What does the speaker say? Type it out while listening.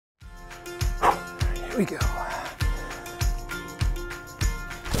Here we go.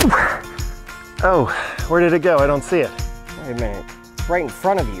 Oh, where did it go? I don't see it. Wait a minute. It's right in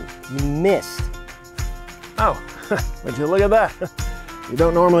front of you. You missed. Oh, would you look at that? You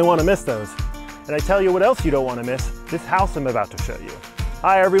don't normally want to miss those. And I tell you what else you don't want to miss, this house I'm about to show you.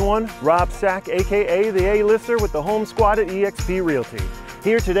 Hi everyone, Rob Stack, AKA the A-lister with the home squad at eXp Realty.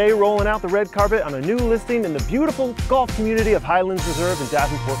 Here today rolling out the red carpet on a new listing in the beautiful golf community of Highlands Reserve in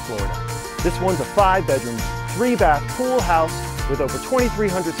Davenport, Florida. This one's a 5-bedroom, 3-bath pool house with over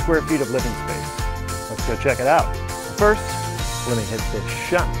 2,300 square feet of living space. Let's go check it out. First, let me hit this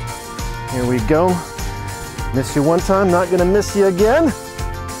shot. Here we go. Missed you one time, not gonna miss you again.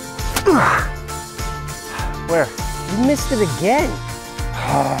 Where? You missed it again.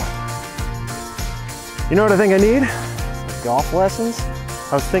 You know what I think I need? Golf lessons?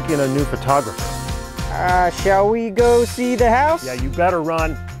 I was thinking a new photographer. Shall we go see the house? Yeah, you better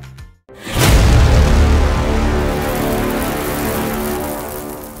run.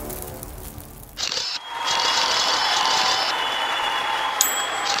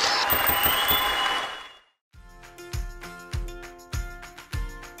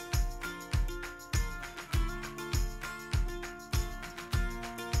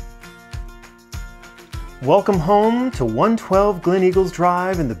 Welcome home to 112 Gleneagles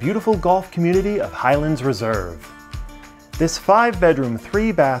Drive in the beautiful golf community of Highlands Reserve. This 5-bedroom,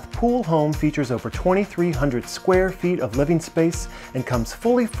 3-bath pool home features over 2,300 square feet of living space and comes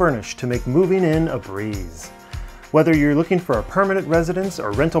fully furnished to make moving in a breeze. Whether you're looking for a permanent residence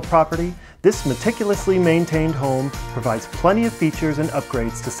or rental property, this meticulously maintained home provides plenty of features and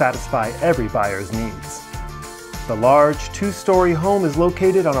upgrades to satisfy every buyer's needs. The large 2-story home is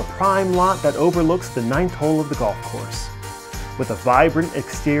located on a prime lot that overlooks the 9th hole of the golf course. With a vibrant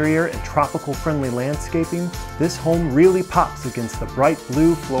exterior and tropical-friendly landscaping, this home really pops against the bright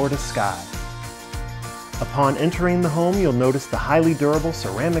blue Florida sky. Upon entering the home, you'll notice the highly durable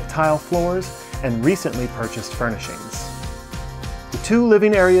ceramic tile floors and recently purchased furnishings. The 2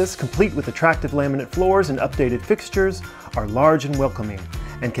 living areas, complete with attractive laminate floors and updated fixtures, are large and welcoming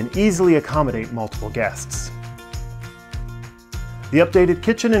and can easily accommodate multiple guests. The updated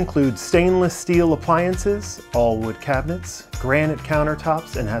kitchen includes stainless steel appliances, all wood cabinets, granite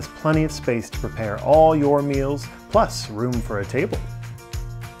countertops, and has plenty of space to prepare all your meals, plus room for a table.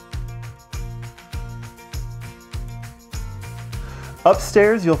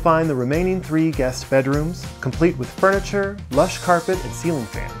 Upstairs, you'll find the remaining 3 guest bedrooms, complete with furniture, lush carpet, and ceiling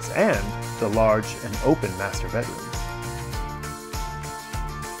fans, and the large and open master bedroom.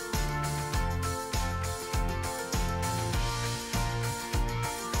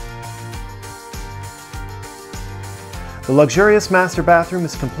 The luxurious master bathroom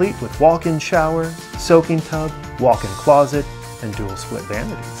is complete with walk-in shower, soaking tub, walk-in closet, and dual split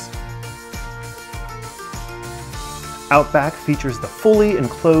vanities. Outback features the fully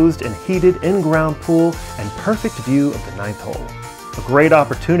enclosed and heated in-ground pool and perfect view of the 9th hole. A great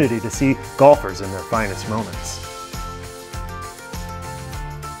opportunity to see golfers in their finest moments.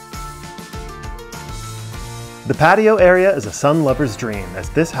 The patio area is a sun lover's dream, as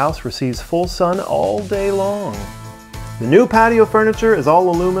this house receives full sun all day long. The new patio furniture is all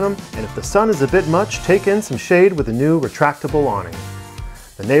aluminum, and if the sun is a bit much, take in some shade with a new retractable awning.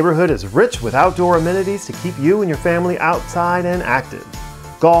 The neighborhood is rich with outdoor amenities to keep you and your family outside and active.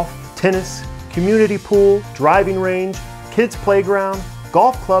 Golf, tennis, community pool, driving range, kids playground,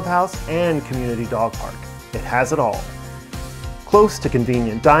 golf clubhouse, and community dog park. It has it all. Close to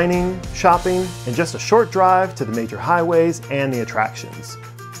convenient dining, shopping, and just a short drive to the major highways and the attractions.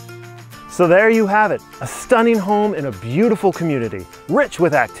 So there you have it, a stunning home in a beautiful community, rich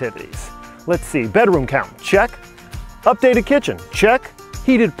with activities. Let's see, bedroom count, check. Updated kitchen, check.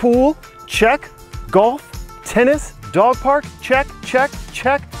 Heated pool, check. Golf, tennis, dog park, check, check,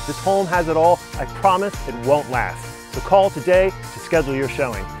 check. This home has it all. I promise it won't last. So call today to schedule your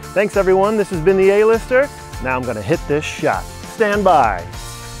showing. Thanks everyone, this has been the A-lister. Now I'm gonna hit this shot. Stand by.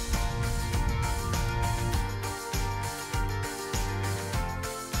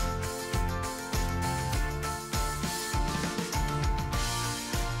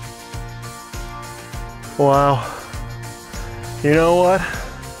 Wow, you know what?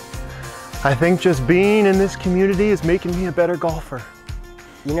 I think just being in this community is making me a better golfer.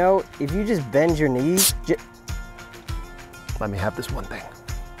 You know, if you just bend your knees, let me have this one thing.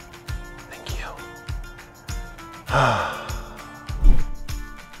 Thank you.